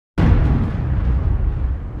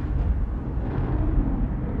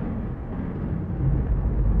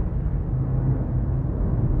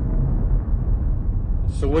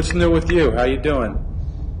So what's new with you? How you doing?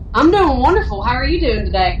 I'm doing wonderful. How are you doing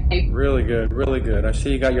today? Really good, really good. I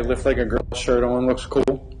see you got your Lift Like a Girl shirt on. Looks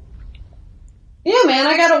cool. Yeah, man,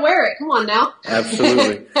 I gotta wear it. Come on now.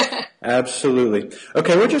 Absolutely. Absolutely.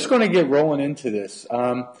 Okay, we're just going to get rolling into this.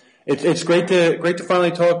 It's great to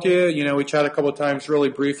finally talk to you. You know, we chat a couple of times really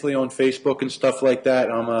briefly on Facebook and stuff like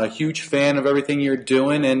that. I'm a huge fan of everything you're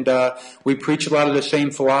doing, and we preach a lot of the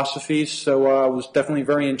same philosophies. So I was definitely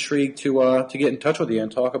very intrigued to get in touch with you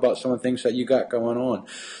and talk about some of the things that you got going on.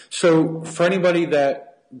 So for anybody that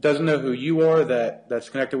doesn't know who you are, that's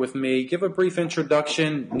connected with me, give a brief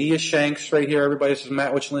introduction. Nia Shanks right here. Everybody, this is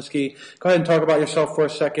Matt Wichlinski. Go ahead and talk about yourself for a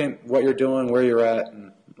second, what you're doing, where you're at,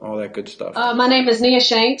 and all that good stuff. My name is Nia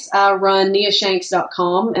Shanks. I run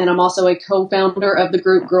niashanks.com, and I'm also a co-founder of the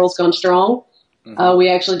group Girls Gone Strong. We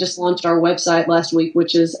actually just launched our website last week,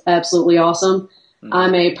 which is absolutely awesome.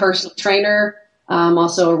 I'm a personal trainer. I'm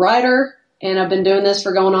also a writer, and I've been doing this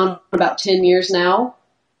for going on about 10 years now.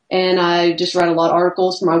 And I just write a lot of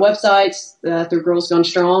articles for my websites through Girls Gone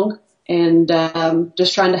Strong, and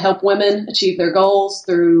just trying to help women achieve their goals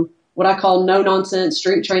through what I call no-nonsense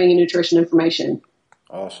strength training and nutrition information.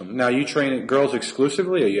 Awesome. Now, you train girls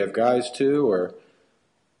exclusively, or you have guys too, or?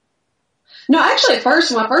 No, actually, at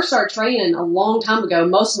first, when I first started training a long time ago,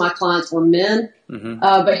 most of my clients were men.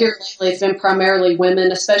 But here lately, it's been primarily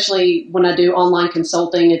women, especially when I do online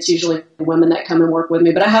consulting. It's usually women that come and work with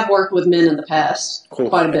me. But I have worked with men in the past,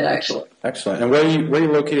 quite a bit, actually. Excellent. And where are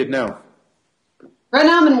you located now? Right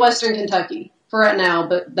now, I'm in Western Kentucky for right now,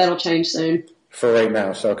 but that'll change soon. For right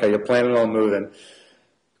now. So, okay, you're planning on moving.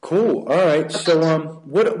 Cool. All right. So,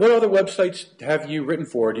 what other websites have you written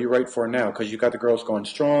for? Or do you write for now? Because you got the Girls Going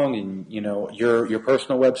Strong, and you know your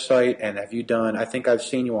personal website. And have you done? I think I've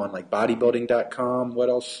seen you on like bodybuilding.com. What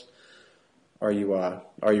else are you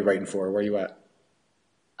writing for? Where are you at?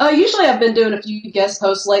 Usually, I've been doing a few guest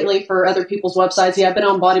posts lately for other people's websites. Yeah, I've been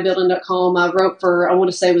on bodybuilding.com. I wrote for, I want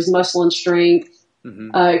to say it was Muscle and Strength,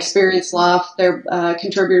 Experience Life, their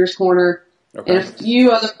Contributors Corner. Okay. And a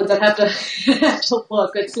few other ones I'd have to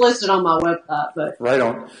look. It's listed on my website. But. Right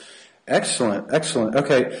on. Excellent. Excellent.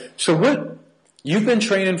 Okay. So you've been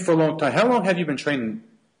training for a long time. How long have you been training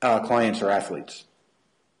clients or athletes?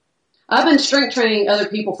 I've been strength training other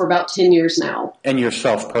people for about 10 years now. And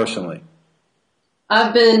yourself personally?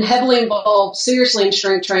 I've been heavily involved seriously in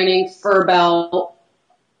strength training since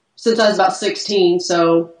I was about 16.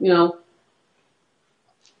 So,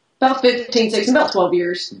 about 15, 16, about 12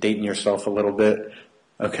 years. Dating yourself a little bit.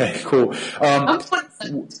 Okay, cool. I'm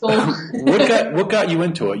 27 at school. What got you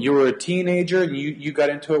into it? You were a teenager and you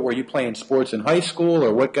got into it. Were you playing sports in high school,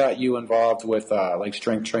 or what got you involved with like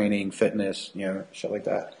strength training, fitness, shit like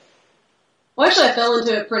that? Well, actually, I fell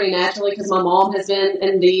into it pretty naturally because my mom has been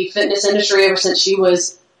in the fitness industry ever since she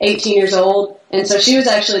was 18 years old. And so she was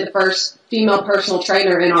actually the first female personal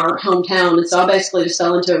trainer in our hometown. And so I basically just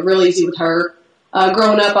fell into it real easy with her.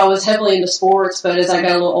 Growing up, I was heavily into sports, but as I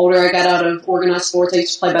got a little older, I got out of organized sports. I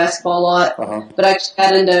used to play basketball a lot, but I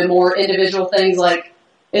got into more individual things like,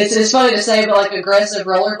 it's funny to say, but like aggressive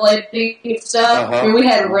rollerblading stuff. I mean, we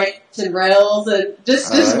had ramps and rails and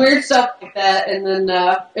just weird stuff like that. And then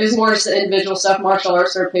it was more just the individual stuff, martial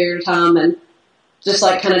arts for a period of time, and just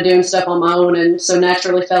like kind of doing stuff on my own. And so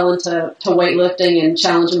naturally fell into weightlifting and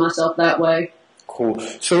challenging myself that way. Cool.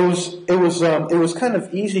 So it was kind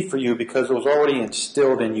of easy for you because it was already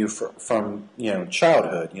instilled in you from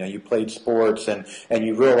childhood. You played sports and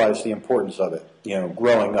you realized the importance of it.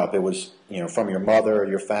 Growing up, it was from your mother,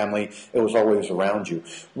 your family. It was always around you.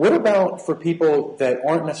 What about for people that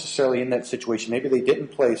aren't necessarily in that situation? Maybe they didn't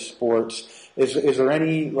play sports. Is there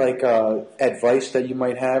any advice that you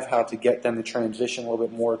might have how to get them to transition a little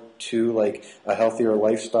bit more to like a healthier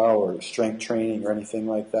lifestyle or strength training or anything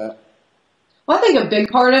like that? Well, I think a big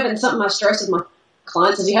part of it, and something I stress with my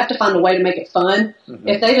clients, is you have to find a way to make it fun.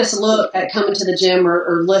 If they just look at coming to the gym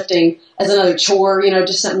or lifting as another chore,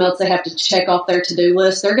 just something else they have to check off their to-do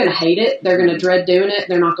list, they're going to hate it. They're going to dread doing it.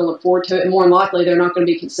 They're not going to look forward to it. And more than likely, they're not going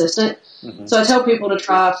to be consistent. So I tell people to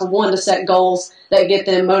try, for one, to set goals that get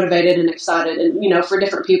them motivated and excited. And, for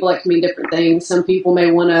different people, that can mean different things. Some people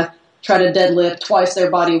may want to try to deadlift twice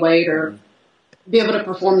their body weight or be able to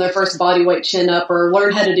perform their first body weight chin up or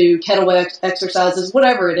learn how to do kettlebell exercises,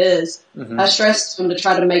 whatever it is. I stress them to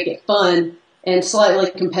try to make it fun and slightly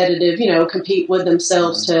competitive, compete with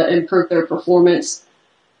themselves to improve their performance.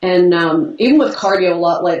 And even with cardio a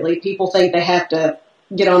lot lately, people think they have to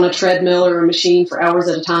get on a treadmill or a machine for hours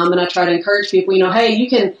at a time. And I try to encourage people, hey, you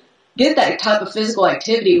can get that type of physical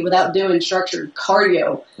activity without doing structured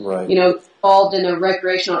cardio. Right. Involved in a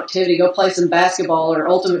recreational activity, go play some basketball or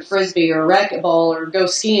ultimate frisbee or racquetball or go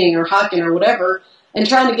skiing or hiking or whatever. and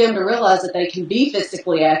trying to get them to realize that they can be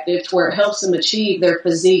physically active to where it helps them achieve their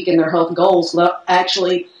physique and their health goals without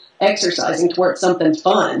actually exercising to where it's something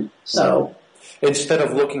fun. So instead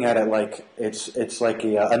of looking at it like it's like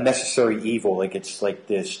a necessary evil, like it's like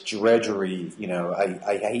this drudgery,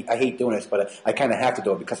 I hate doing this, but I kind of have to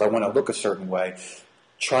do it because I want to look a certain way.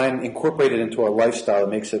 Try and incorporate it into a lifestyle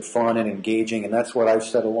that makes it fun and engaging, and that's what I've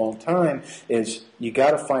said a long time, is you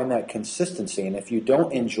got to find that consistency, and if you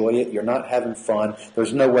don't enjoy it, you're not having fun,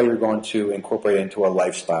 there's no way you're going to incorporate it into a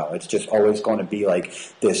lifestyle. It's just always going to be like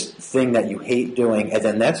this thing that you hate doing, and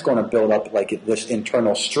then that's going to build up like this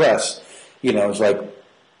internal stress. It's like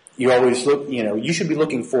you always look, you should be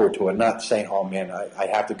looking forward to it, not saying, oh man, I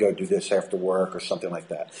have to go do this after work or something like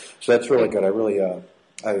that. So that's really good.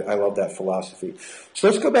 I love that philosophy. So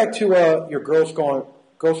let's go back to your Girls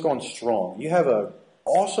Gone Strong. You have an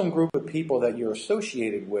awesome group of people that you're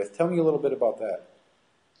associated with. Tell me a little bit about that.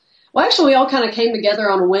 Well, actually, we all kind of came together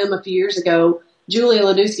on a whim a few years ago. Julia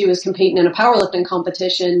Ladusky was competing in a powerlifting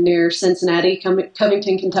competition near Cincinnati,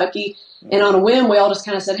 Covington, Kentucky. And on a whim, we all just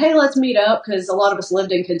kind of said, hey, let's meet up, because a lot of us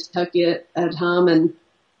lived in Kentucky at the time. And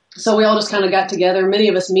so we all just kind of got together, many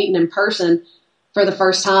of us meeting in person for the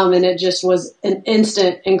first time, and it just was an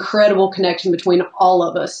instant, incredible connection between all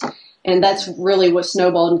of us. And that's really what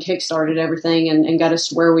snowballed and kickstarted everything and got us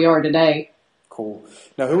to where we are today. Cool.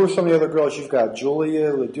 Now, who are some of the other girls? You've got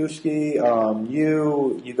Julia Ladusky,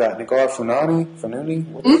 you got Nagar Fununi?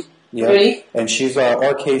 Mm-hmm. Yeah, Really? And she's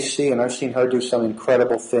RKC, and I've seen her do some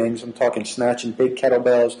incredible things. I'm talking snatching big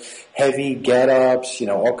kettlebells, heavy get-ups,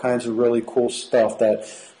 all kinds of really cool stuff that,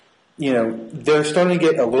 they're starting to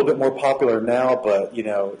get a little bit more popular now, but,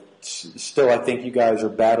 still I think you guys are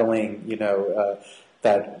battling,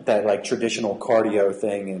 that like traditional cardio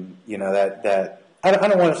thing, and, that I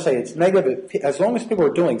don't want to say it's negative. As long as people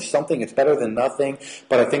are doing something, it's better than nothing.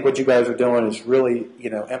 But I think what you guys are doing is really,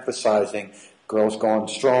 emphasizing Girls Gone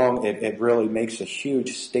Strong. It really makes a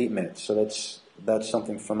huge statement. So that's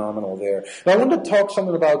something phenomenal there. Now, I wanted to talk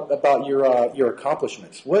something about your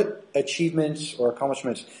accomplishments. What achievements or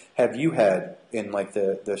accomplishments have you had in like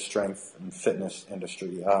the strength and fitness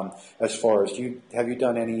industry? As far as have you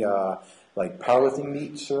done any like powerlifting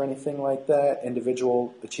meets or anything like that?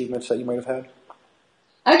 Individual achievements that you might have had?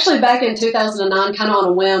 Actually, back in 2009, kind of on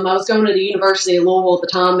a whim, I was going to the University of Louisville at the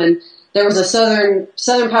time, and there was a Southern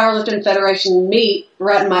Powerlifting Federation meet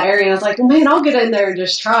right in my area, and I was like, well, man, I'll get in there and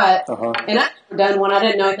just try it. Uh-huh. And I'd never done one. I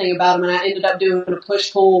didn't know anything about them, and I ended up doing a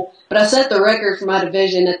push-pull. But I set the record for my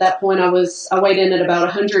division. At that point, I weighed in at about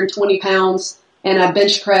 120 pounds, and I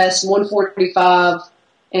bench pressed 145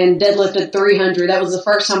 and deadlifted 300. That was the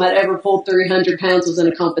first time I'd ever pulled 300 pounds was in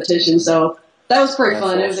a competition, so that was pretty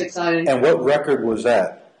fun. Awesome. It was exciting. And what record was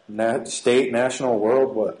that? State, national,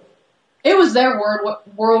 world, what? It was their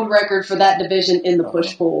world record for that division in the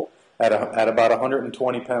push-pull. At about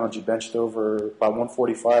 120 pounds, you benched over about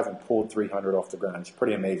 145 and pulled 300 off the ground. It's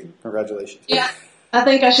pretty amazing. Congratulations. Yeah. I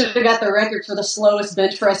think I should have got the record for the slowest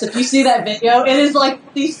bench press. If you see that video, it is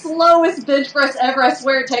like the slowest bench press ever. I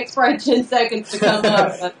swear it takes probably 10 seconds to come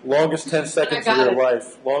up. Longest 10 seconds of your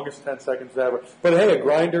life. Longest 10 seconds ever. But hey, a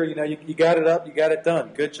grinder, you got it up, you got it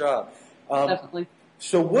done. Good job. Definitely.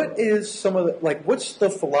 So what is what's the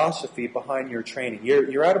philosophy behind your training?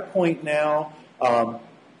 You're at a point now,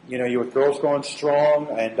 you're with Girls Gone Strong,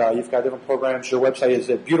 and you've got different programs. Your website is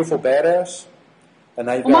Beautiful Badass? And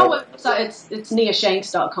now my website, it's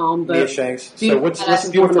niashanks.com. Nia Shanks. So what's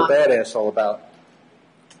Beautiful Badass all about?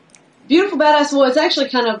 Beautiful Badass, well, it's actually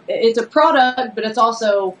it's a product, but it's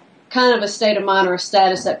also kind of a state of mind or a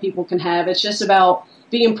status that people can have. It's just about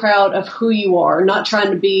being proud of who you are, not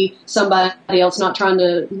trying to be somebody else, not trying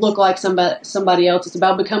to look like somebody else. It's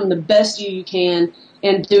about becoming the best you can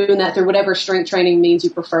and doing that through whatever strength training means you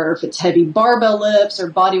prefer. If it's heavy barbell lifts or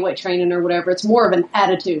body weight training or whatever, it's more of an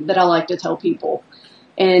attitude that I like to tell people.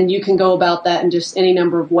 And you can go about that in just any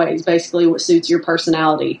number of ways, basically what suits your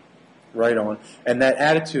personality. Right on. And that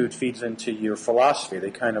attitude feeds into your philosophy.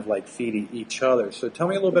 They kind of like feed each other. So tell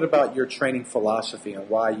me a little bit about your training philosophy and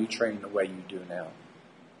why you train the way you do now.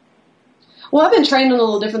 Well, I've been training a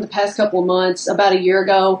little different the past couple of months. About a year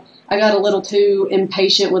ago, I got a little too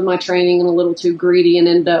impatient with my training and a little too greedy and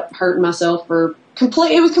ended up hurting myself it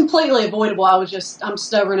was completely avoidable. I'm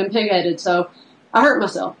stubborn and pig-headed, so I hurt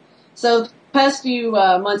myself. So the past few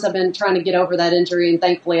months I've been trying to get over that injury, and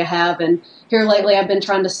thankfully I have. And here lately I've been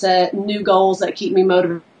trying to set new goals that keep me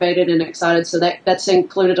motivated and excited. So that's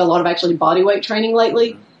included a lot of actually body weight training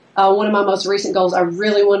lately. One of my most recent goals, I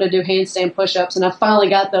really wanted to do handstand push-ups, and I finally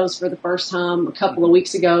got those for the first time a couple of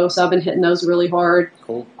weeks ago, so I've been hitting those really hard.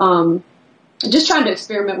 Cool. Just trying to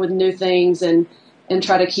experiment with new things and and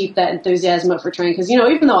try to keep that enthusiasm up for training. Because,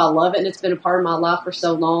 even though I love it and it's been a part of my life for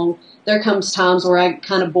so long, there comes times where I get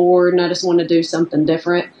kind of bored and I just want to do something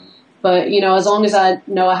different. But, as long as I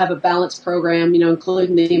know I have a balanced program,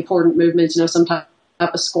 including the important movements, some type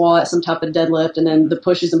of squat, some type of deadlift, and then the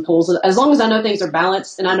pushes and pulls. As long as I know things are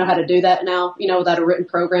balanced and I know how to do that now, without a written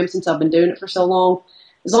program since I've been doing it for so long,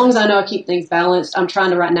 as long as I know I keep things balanced, I'm trying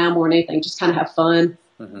to right now more than anything just kind of have fun.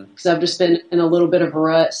 Because I've just been in a little bit of a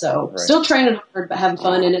rut. So still training hard, but having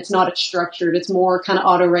fun. And it's not structured. It's more kind of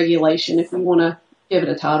auto-regulation, if you want to give it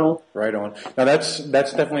a title. Right on. Now, that's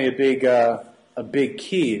definitely a big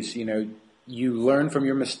key is, you learn from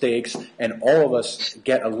your mistakes, and all of us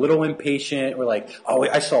get a little impatient. We're like, oh,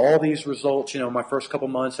 I saw all these results, my first couple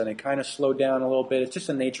months, and it kind of slowed down a little bit. It's just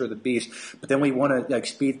the nature of the beast. But then we want to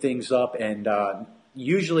speed things up, and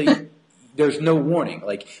usually there's no warning.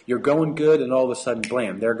 Like, you're going good, and all of a sudden,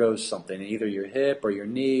 blam, there goes something. Either your hip or your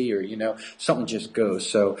knee or, something just goes.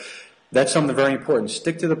 So that's something very important.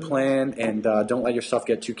 Stick to the plan, and don't let yourself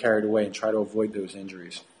get too carried away, and try to avoid those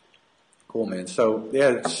injuries. Cool, man. So,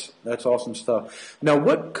 yeah, that's awesome stuff. Now,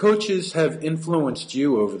 what coaches have influenced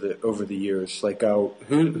you over the years? Like,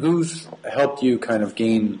 who's helped you kind of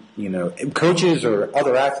gain, coaches or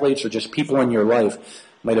other athletes or just people in your life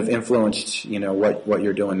might have influenced, what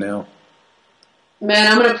you're doing now?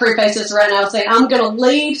 Man, I'm going to preface this right now saying I'm going to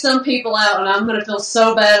leave some people out, and I'm going to feel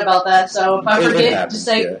so bad about that. So if I forget to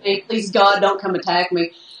say, hey, please, God, don't come attack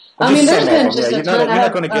me. There's been just a ton. You're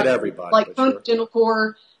not going to get everybody. Like Tony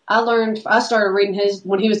Gentilcore, I started reading his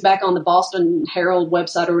when he was back on the Boston Herald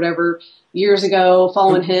website or whatever years ago,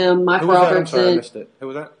 following him, Mike Robertson. I'm sorry, I missed it. Who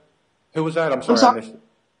was that? I'm sorry. I missed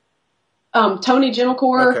it. Tony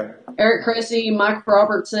Gentilcore, Eric Cressy, Mike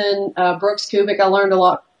Robertson, Brooks Kubik. I learned a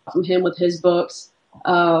lot from him with his books.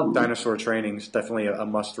 Dinosaur Training is definitely a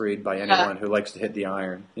must-read by anyone who likes to hit the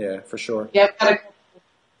iron. Yeah, for sure. Yeah, I've got a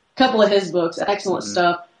couple of his books. Excellent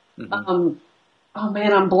stuff. Oh,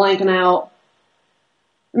 man, I'm blanking out.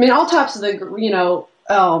 I mean, all types of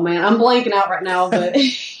oh, man, I'm blanking out right now. But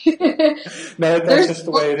no, that's just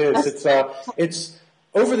the way it is. It's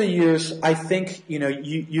over the years, I think,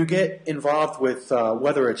 you get involved with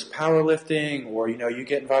whether it's powerlifting or, you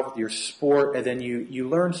get involved with your sport, and then you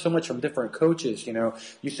learn so much from different coaches.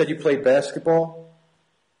 You said you played basketball?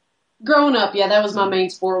 Growing up, yeah, that was my main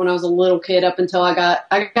sport when I was a little kid up until I got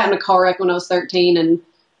in a car wreck when I was 13 and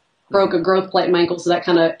broke a growth plate in my ankle, so that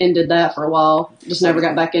kind of ended that for a while. Just never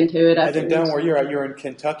got back into it. And then down where you're in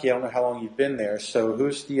Kentucky, I don't know how long you've been there. So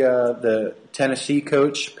who's the Tennessee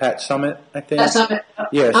coach, Pat Summitt, I think? Pat Summitt.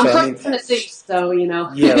 Yeah, I'm from Tennessee, so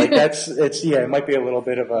Yeah, like it might be a little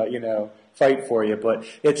bit of a fight for you, but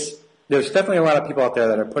there's definitely a lot of people out there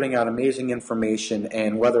that are putting out amazing information,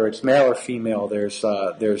 and whether it's male or female, there's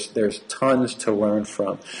tons to learn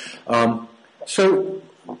from. So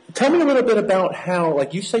tell me a little bit about how,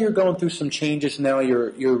 like you say, you're going through some changes now.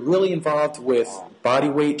 You're really involved with body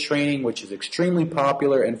weight training, which is extremely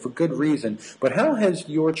popular and for good reason. But how has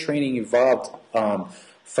your training evolved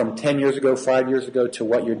from 10 years ago, 5 years ago, to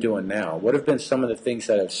what you're doing now? What have been some of the things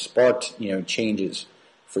that have sparked changes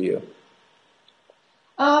for you?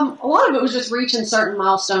 A lot of it was just reaching certain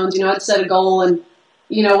milestones. I'd set a goal, and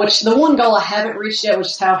which the one goal I haven't reached yet, which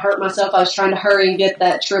is how I hurt myself. I was trying to hurry and get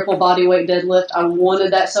that triple body weight deadlift. I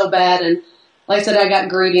wanted that so bad, and like I said, I got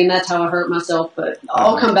greedy, and that's how I hurt myself. But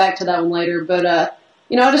I'll come back to that one later. But I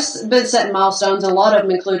just been setting milestones, and a lot of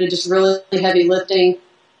them included just really heavy lifting.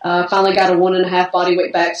 Finally got a 1.5 body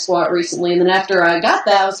weight back squat recently, and then after I got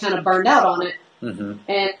that, I was kind of burned out on it.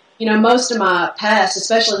 And most of my past,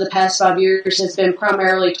 especially the past 5 years, has been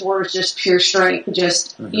primarily towards just pure strength.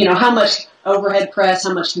 Just how much overhead press,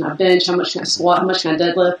 how much can I bench, how much can I squat, how much can I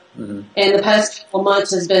deadlift. And the past couple of months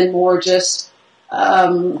has been more just,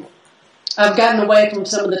 I've gotten away from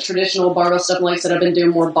some of the traditional barbell stuff. Like I said, I've been doing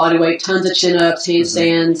more body weight, tons of chin-ups,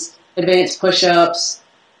 handstands, advanced push-ups,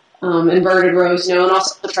 inverted rows, and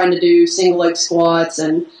also trying to do single leg squats.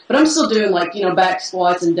 But I'm still doing back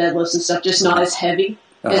squats and deadlifts and stuff, just not as heavy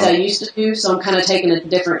as I used to do. So I'm kind of taking a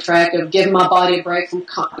different track of giving my body a break from,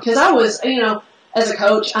 because I was, as a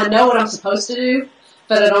coach, I know what I'm supposed to do,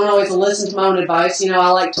 but I don't always listen to my own advice. I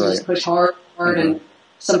like to just push hard, and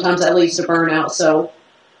sometimes that leads to burnout. So,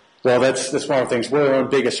 well, that's one of the things. We're our own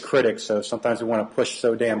biggest critics, so sometimes we want to push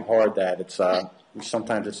so damn hard that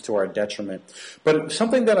sometimes it's to our detriment. But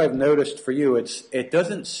something that I've noticed for you, it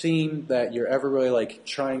doesn't seem that you're ever really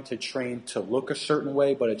trying to train to look a certain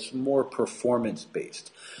way, but it's more performance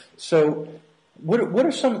based. So, what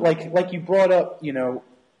are some like you brought up,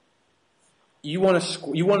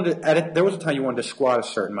 there was a time you wanted to squat a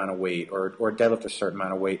certain amount of weight or deadlift a certain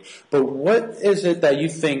amount of weight. But what is it that you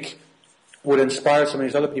think would inspire some of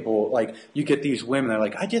these other people. Like you get these women that are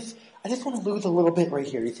like, I just want to lose a little bit right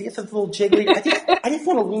here. You see, it's a little jiggly. I just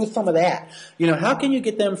want to lose some of that. You know, how can you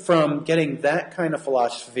get them from getting that kind of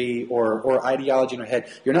philosophy or ideology in their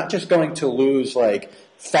head? You're not just going to lose like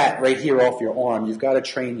fat right here off your arm. You've got to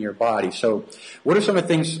train your body. So what are some of the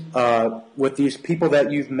things with these people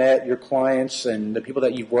that you've met, your clients, and the people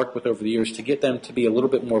that you've worked with over the years to get them to be a little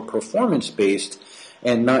bit more performance-based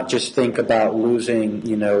and not just think about losing,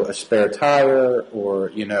 you know, a spare tire or,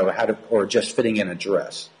 you know, or just fitting in a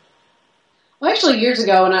dress? Well, actually, years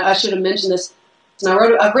ago, and I should have mentioned this, and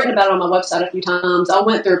I've written about it on my website a few times. I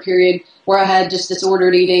went through a period where I had just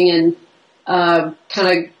disordered eating and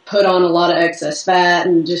kind of put on a lot of excess fat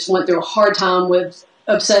and just went through a hard time with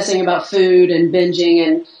obsessing about food and binging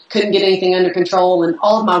and couldn't get anything under control. And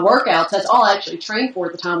all of my workouts, that's all I actually trained for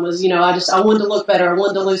at the time was, you know, I wanted to look better. I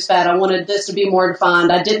wanted to lose fat. I wanted this to be more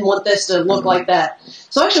defined. I didn't want this to look like that.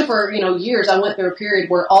 So actually for, you know, years, I went through a period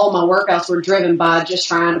where all my workouts were driven by just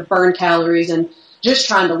trying to burn calories and just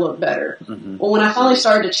trying to look better. Well, when I finally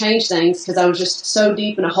started to change things, because I was just so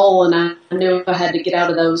deep in a hole and I knew I had to get out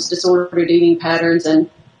of those disordered eating patterns and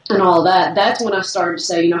all that, that's when I started to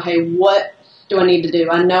say, you know, hey, what do I need to do?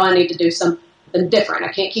 I know I need to do something different.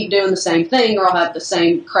 I can't keep doing the same thing or I'll have the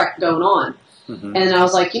same crap going on. And I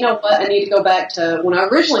was like, you know what? I need to go back to when I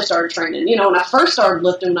originally started training. You know, when I first started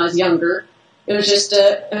lifting when I was younger, it was just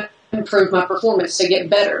to improve my performance, to get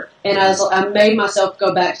better. And I made myself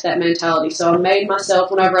go back to that mentality. So I made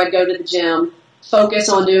myself, whenever I go to the gym, focus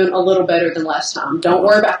on doing a little better than last time. Don't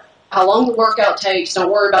worry about how long the workout takes. Don't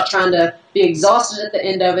worry about trying to be exhausted at the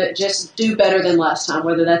end of it. Just do better than last time,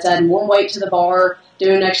 whether that's adding more weight to the bar,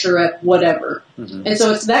 doing an extra rep, whatever. And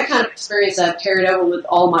so it's that kind of experience that I've carried over with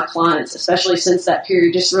all my clients, especially since that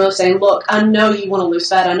period, just really saying, look, I know you want to lose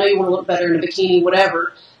fat. I know you want to look better in a bikini,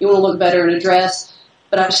 whatever. You want to look better in a dress.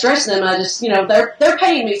 But I stress them. I just, you know, they're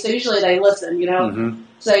paying me, so usually they listen, you know.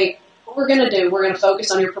 Say, what we're going to do, we're going to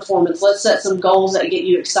focus on your performance. Let's set some goals that get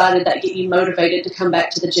you excited, that get you motivated to come back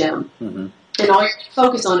to the gym. And all you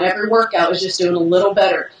focus on every workout is just doing a little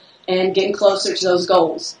better and getting closer to those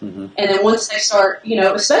goals. And then once they start, you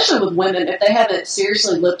know, especially with women, if they haven't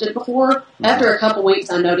seriously lifted before, after a couple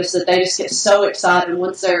weeks, I noticed that they just get so excited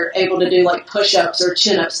once they're able to do like push-ups or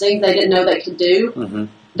chin-ups, things they didn't know they could do.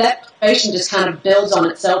 That motivation just kind of builds on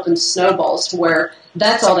itself and snowballs to where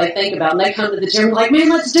that's all they think about. And they come to the gym like, man,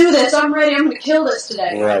 let's do this. I'm ready. I'm going to kill this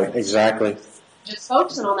today. Right, exactly. Just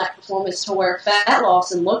focusing on that performance to where fat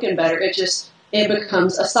loss and looking better, it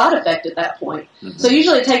becomes a side effect at that point. So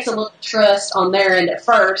usually it takes a little trust on their end at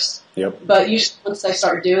first. But usually once they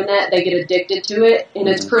start doing that, they get addicted to it, and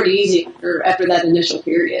it's pretty easy after that initial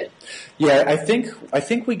period. Yeah, I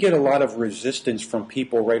think we get a lot of resistance from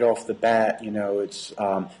people right off the bat. You know, it's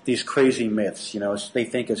these crazy myths. You know, they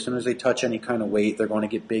think as soon as they touch any kind of weight, they're going to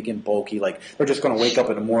get big and bulky. Like they're just going to wake up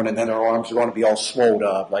in the morning and then their arms are going to be all swelled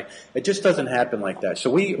up. Like it just doesn't happen like that. So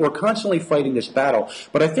we're constantly fighting this battle.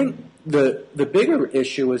 But I think the bigger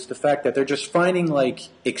issue is the fact that they're just finding like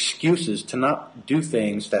excuses to not do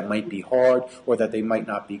things that might be hard or that they might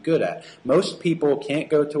not be good at. Most people can't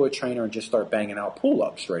go to a trainer and just start banging out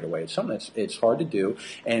pull-ups right away. It's something it's hard to do,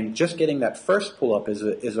 and just getting that first pull-up is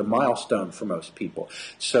a milestone for most people.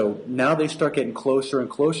 So now they start getting closer and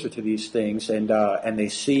closer to these things, and they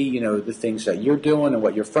see, you know, the things that you're doing and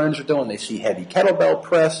what your friends are doing. They see heavy kettlebell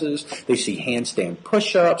presses, they see handstand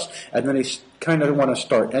push-ups, and then they kind of want to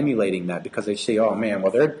start emulating that because they say, oh man,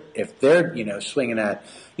 well if they're you know swinging at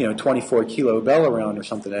 24 kilo bell around or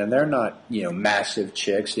something, and they're not massive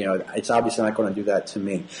chicks, it's obviously not going to do that to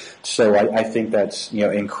me. So I think that's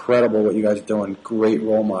incredible what you guys are doing. Great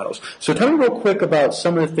role models. So tell me real quick about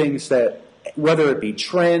some of the things that, whether it be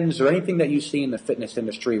trends or anything that you see in the fitness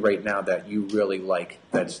industry right now that you really like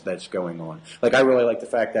that's going on. Like I really like the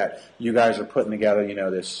fact that you guys are putting together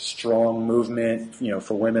this strong movement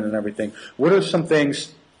for women and everything. What are some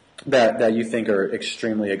things that you think are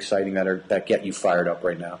extremely exciting that get you fired up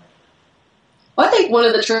right now? Well, I think one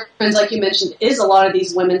of the trends, like you mentioned, is a lot of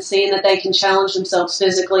these women seeing that they can challenge themselves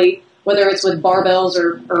physically, whether it's with barbells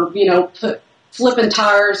or flipping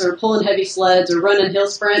tires or pulling heavy sleds or running hill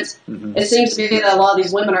sprints. Mm-hmm. It seems to be that a lot of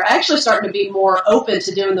these women are actually starting to be more open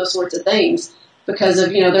to doing those sorts of things because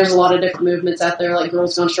of, there's a lot of different movements out there like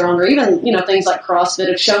Girls Gone Strong or even, things like CrossFit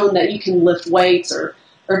have shown that you can lift weights or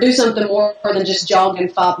do something more than just jogging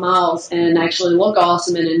 5 miles and actually look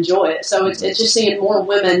awesome and enjoy it. So it's just seeing more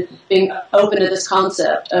women being open to this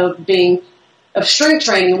concept of strength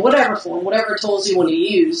training in whatever form, whatever tools you want to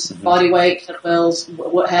use, mm-hmm. body weight, kettlebells,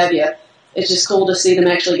 what have you. it's just cool to see them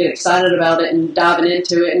actually get excited about it and diving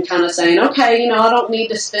into it and kind of saying, okay, I don't need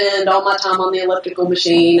to spend all my time on the elliptical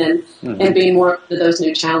machine and being more up to those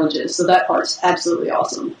new challenges. So that part's absolutely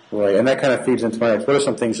awesome. Right, and that kind of feeds into my next. What are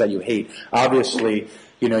some things that you hate? Obviously,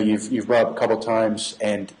 you've brought up a couple times,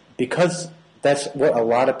 and because that's what a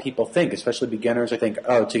lot of people think, especially beginners. I think,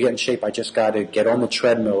 to get in shape, I just got to get on the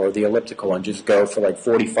treadmill or the elliptical and just go for like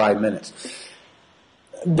 45 minutes.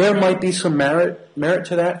 There might be some merit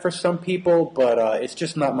to that for some people, but it's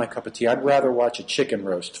just not my cup of tea. I'd rather watch a chicken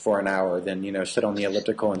roast for an hour than sit on the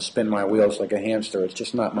elliptical and spin my wheels like a hamster. It's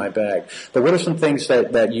just not my bag. But what are some things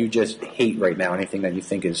that you just hate right now? Anything that you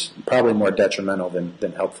think is probably more detrimental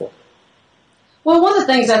than helpful? Well, one of the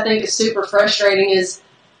things I think is super frustrating is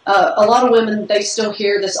a lot of women, they still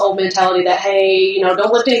hear this old mentality that, hey,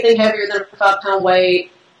 don't lift anything heavier than a 5-pound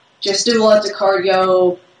weight, just do lots of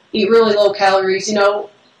cardio, eat really low calories.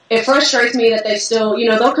 It frustrates me that they still,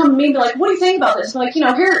 they'll come to me and be like, what do you think about this? I'm like,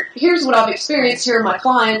 here's what I've experienced. Here are my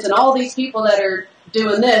clients and all these people that are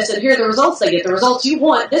doing this, and here are the results they get. The results you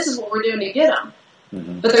want, this is what we're doing to get them.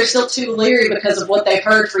 Mm-hmm. But they're still too leery because of what they've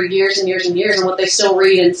heard for years and years and years and what they still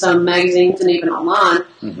read in some magazines and even online.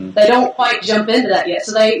 Mm-hmm. They don't quite jump into that yet.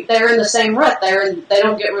 So they're in the same rut there and they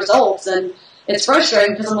don't get results. And it's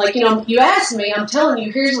frustrating because I'm like, you asked me, I'm telling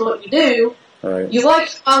you, here's what you do. Right. You like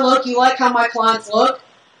how I look, you like how my clients look.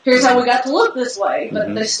 Here's how we got to look this way,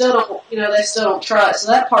 but they still don't try it.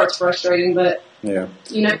 So that part's frustrating, but you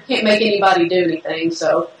can't make anybody do anything.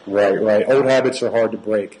 So right. Old habits are hard to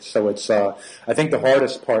break. So it's I think the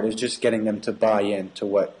hardest part is just getting them to buy in to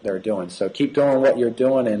what they're doing. So keep doing what you're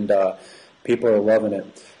doing, and people are loving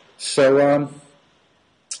it. So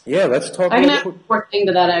let's talk. I can add one more thing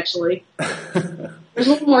to that actually. There's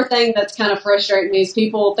one more thing that's kind of frustrating me is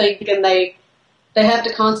people thinking they have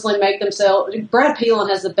to constantly make themselves. Brad Peelin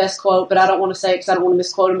has the best quote, but I don't want to say it because I don't want to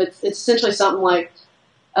misquote him. It's essentially something like,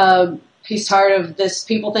 he's tired of this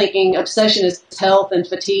people thinking obsession is health and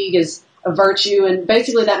fatigue is a virtue. And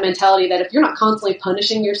basically that mentality that if you're not constantly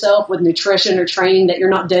punishing yourself with nutrition or training, that you're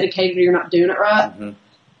not dedicated or you're not doing it right. Mm-hmm.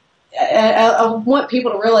 I want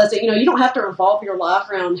people to realize that, you don't have to revolve your life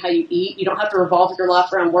around how you eat. You don't have to revolve your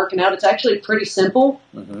life around working out. It's actually pretty simple.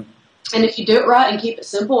 Mm-hmm. And if you do it right and keep it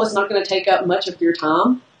simple, it's not going to take up much of your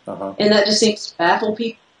time. Uh-huh. And that just seems to baffle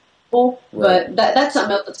people. Right. But that's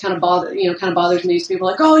something else that's kind of bothers me. Is people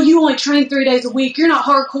are like, oh, you only train 3 days a week. You're not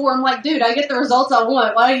hardcore. I'm like, dude, I get the results I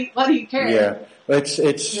want. Why do you care? Yeah, it's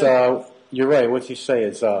you're right. What you say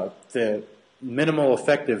is the minimal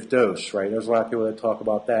effective dose, right? There's a lot of people that talk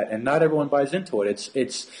about that, and not everyone buys into it.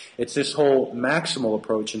 It's this whole maximal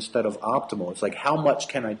approach instead of optimal. It's like, how much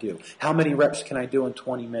can I do? How many reps can I do in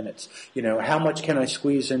 20 minutes? How much can I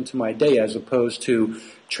squeeze into my day, as opposed to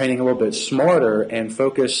training a little bit smarter and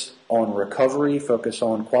focus on recovery, focus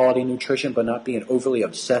on quality nutrition, but not being overly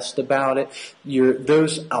obsessed about it.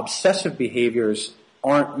 Those obsessive behaviors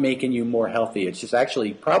aren't making you more healthy. It's just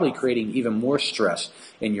actually probably creating even more stress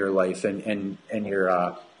in your life and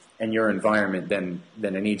your environment than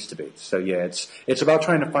it needs to be. So yeah, it's about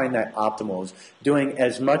trying to find that optimal, doing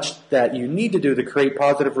as much that you need to do to create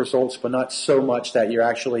positive results, but not so much that you're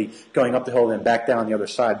actually going up the hill and then back down the other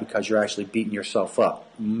side because you're actually beating yourself up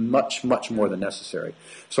much more than necessary.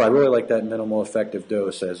 So I really like that minimal effective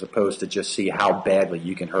dose, as opposed to just see how badly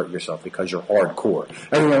you can hurt yourself because you're hardcore.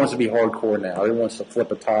 Everyone wants to be hardcore now. Everyone wants to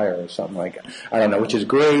flip a tire or something like that. I don't know, which is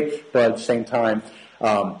great, but at the same time,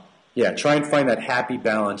 try and find that happy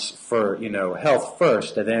balance for, health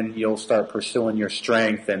first, and then you'll start pursuing your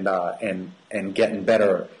strength and getting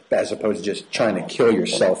better, as opposed to just trying to kill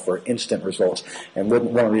yourself for instant results. And one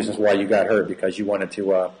of the reasons why you got hurt, because you wanted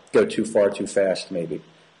to go too far too fast, maybe.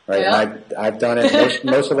 Right? Yeah. And I've done it.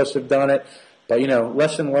 Most of us have done it. But,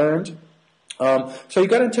 lesson learned. So you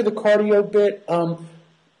got into the cardio bit.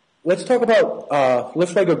 Let's talk about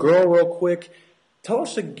Lift Like a Girl real quick. Tell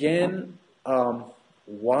us again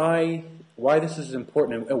why this is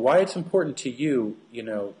important and why it's important to you,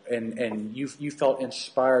 and you felt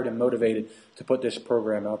inspired and motivated to put this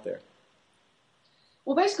program out there.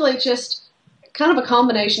 Well, basically, it's just kind of a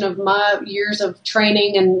combination of my years of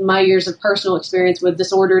training and my years of personal experience with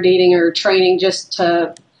disordered eating or training just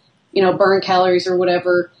to, burn calories or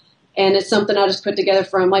whatever. And it's something I just put together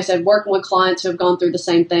from, like I said, working with clients who have gone through the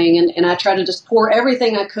same thing. And I try to just pour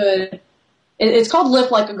everything I could. It's called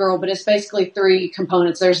Lift Like a Girl, but it's basically 3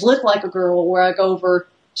 components. There's Lift Like a Girl, where I go over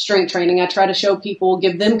strength training. I try to show people,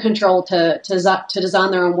 give them control to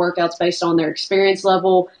design their own workouts based on their experience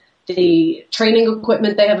level, the training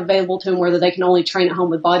equipment they have available to them, whether they can only train at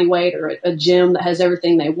home with body weight or a gym that has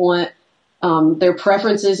everything they want. their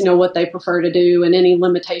preferences, what they prefer to do, and any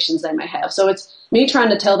limitations they may have. So it's me trying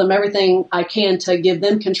to tell them everything I can to give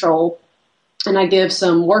them control. And I give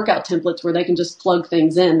some workout templates where they can just plug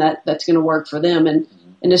things in that's going to work for them, and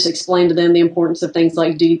just explain to them the importance of things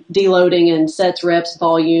like deloading and sets, reps,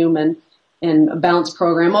 volume, and a balance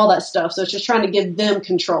program, all that stuff. So it's just trying to give them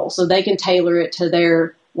control so they can tailor it to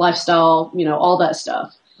their lifestyle, all that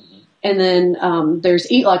stuff. And then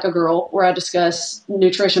there's Eat Like a Girl, where I discuss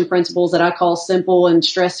nutrition principles that I call simple and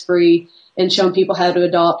stress-free, and showing people how to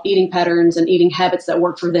adopt eating patterns and eating habits that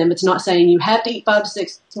work for them. It's not saying you have to eat 5 to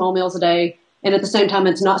 6 small meals a day. And at the same time,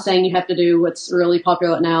 it's not saying you have to do what's really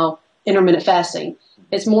popular now, intermittent fasting.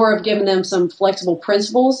 It's more of giving them some flexible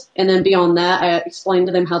principles. And then beyond that, I explain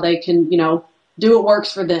to them how they can, do what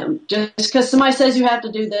works for them. Just because somebody says you have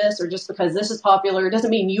to do this, or just because this is popular, it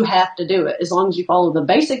doesn't mean you have to do it. As long as you follow the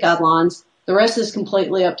basic guidelines, the rest is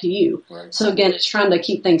completely up to you. Right. So again, it's trying to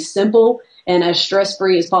keep things simple and as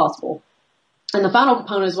stress-free as possible. And the final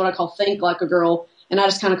component is what I call Think Like a Girl. And I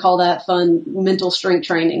just kind of call that fun mental strength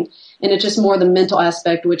training. And it's just more the mental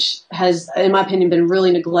aspect, which has, in my opinion, been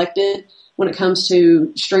really neglected when it comes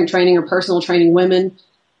to strength training or personal training women.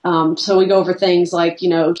 So we go over things like,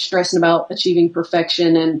 stressing about achieving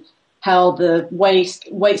perfection, and how the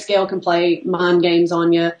weight scale can play mind games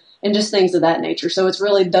on you, and just things of that nature. So it's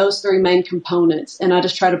really those 3 main components. And I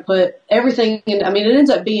just try to put everything in. I mean, it ends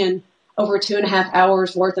up being over 2.5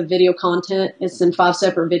 hours worth of video content. It's in 5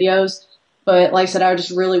 separate videos. But like I said, I just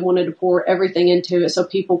really wanted to pour everything into it so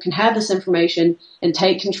people can have this information and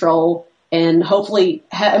take control, and hopefully,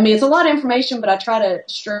 it's a lot of information, but I try to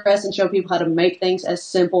stress and show people how to make things as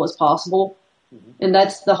simple as possible. Mm-hmm. And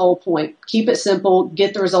that's the whole point. Keep it simple,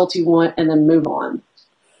 get the results you want, and then move on.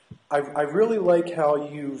 I really like how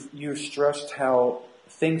you've stressed how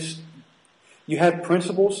you have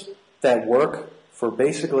principles that work for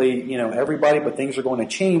basically, everybody, but things are going to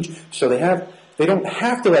change. So they don't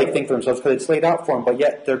have to think for themselves because it's laid out for them, but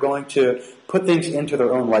yet they're going to put things into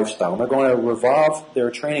their own lifestyle. And they're going to revolve their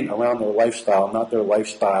training around their lifestyle, not their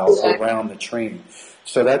lifestyle around the training.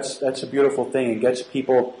 So that's a beautiful thing. It gets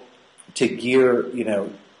people to gear,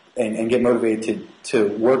 and get motivated to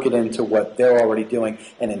work it into what they're already doing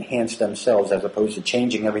and enhance themselves, as opposed to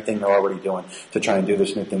changing everything they're already doing to try and do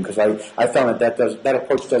this new thing. Because I found that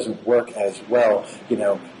approach doesn't work as well.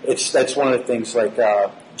 That's one of the things like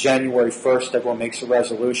January 1st, everyone makes a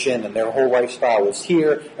resolution and their whole lifestyle is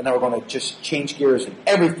here, and now we're going to just change gears and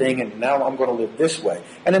everything, and now I'm going to live this way.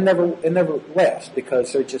 And it never lasts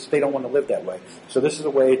because they don't want to live that way. So this is a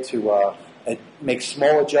way to make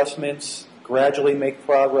small adjustments, gradually make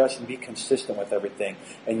progress, and be consistent with everything.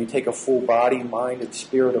 And you take a full body, mind, and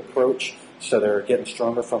spirit approach, so they're getting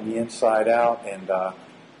stronger from the inside out, and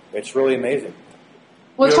it's really amazing.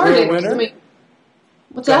 Well, it's hard to.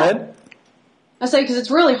 What's Go that? ahead. I say because it's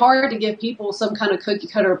really hard to give people some kind of cookie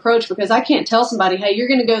cutter approach, because I can't tell somebody, hey, you're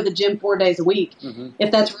going to go to the gym 4 days a week, if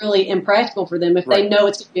that's really impractical for them. If they know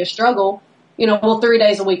it's going to be a struggle, 3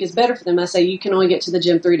 days a week is better for them. I say you can only get to the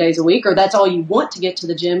gym 3 days a week, or that's all you want to get to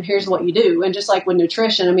the gym. Here's what you do. And just like with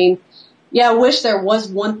nutrition, I wish there was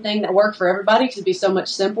one thing that worked for everybody, because it'd be so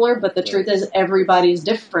much simpler. But the truth is everybody is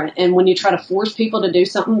different. And when you try to force people to do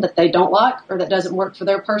something that they don't like or that doesn't work for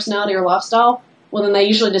their personality or lifestyle, well, then they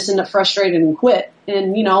usually just end up frustrated and quit.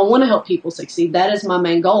 And, I want to help people succeed. That is my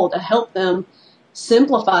main goal, to help them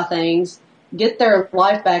simplify things, get their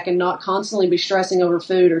life back, and not constantly be stressing over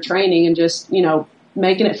food or training, and just,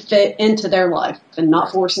 making it fit into their life and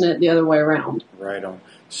not forcing it the other way around. Right on.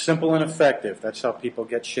 Simple and effective. That's how people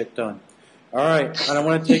get shit done. All right. I don't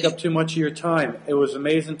want to take up too much of your time. It was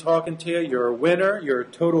amazing talking to you. You're a winner. You're a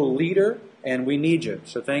total leader. And we need you,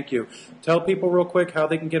 so thank you. Tell people real quick how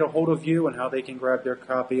they can get a hold of you and how they can grab their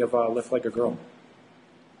copy of Lift Like a Girl.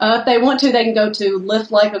 If they want to, they can go to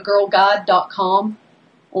liftlikeagirlguide.com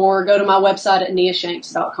or go to my website at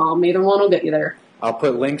niashanks.com. Either one will get you there. I'll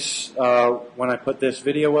put links when I put this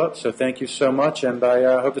video up, so thank you so much, and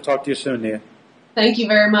I hope to talk to you soon, Nia. Thank you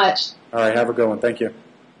very much. All right, have a good one. Thank you.